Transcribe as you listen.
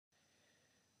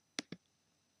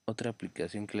Otra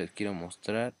aplicación que les quiero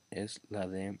mostrar es la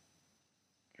de,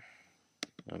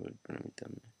 a ver,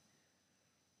 permítanme,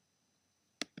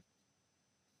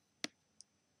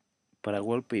 para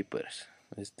wallpapers.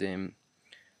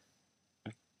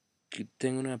 Aquí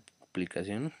tengo una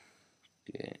aplicación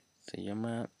que se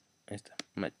llama esta,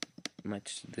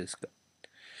 mach descargar.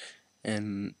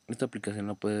 Esta aplicación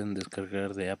la pueden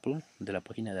descargar de Apple, de la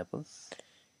página de Apple.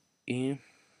 Y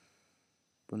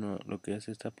bueno, lo que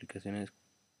hace esta aplicación es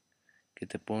que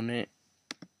te pone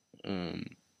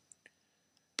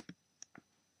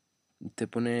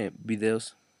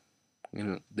videos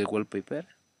de wallpaper.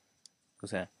 O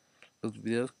sea, los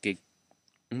videos que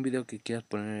un video que quieras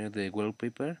poner de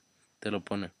wallpaper te lo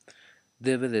pone.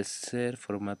 Debe de ser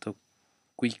formato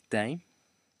QuickTime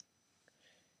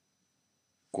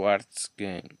Quartz,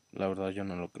 que la verdad yo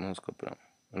no lo conozco, pero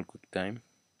el QuickTime.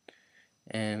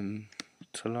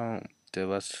 Solo te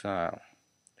vas a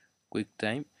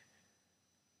QuickTime,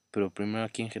 pero primero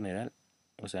aquí en general.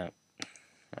 O sea,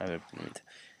 a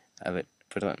ver,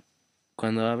 perdón.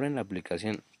 Cuando abren la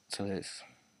aplicación, se les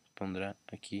pondrá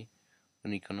aquí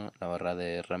un icono, la barra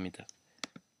de herramientas.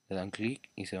 Le dan clic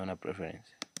y se van a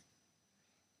preferencias.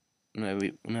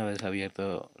 Una vez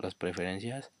abierto las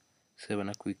preferencias, se van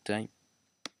a QuickTime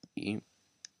y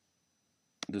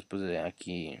después de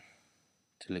aquí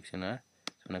seleccionar,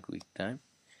 se van a QuickTime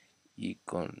y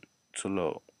con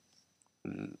solo,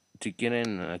 si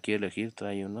quieren aquí elegir,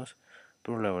 trae unos,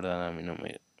 pero la verdad a mí no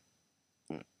me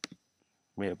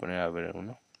voy a poner a ver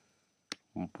uno.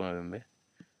 Como pueden ver,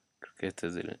 creo que este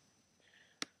es de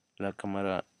la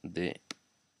cámara de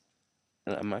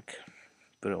la Mac,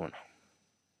 pero bueno,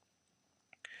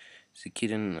 si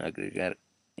quieren agregar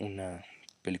una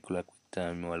película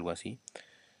QuickTime o algo así,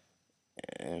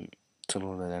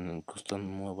 solo le dan en Custom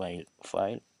Mobile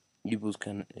File y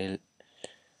buscan el,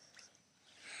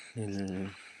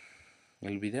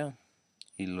 el video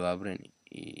y lo abren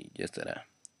y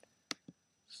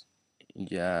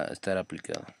ya estará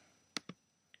aplicado,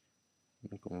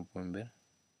 como pueden ver.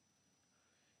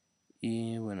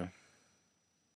 Y bueno,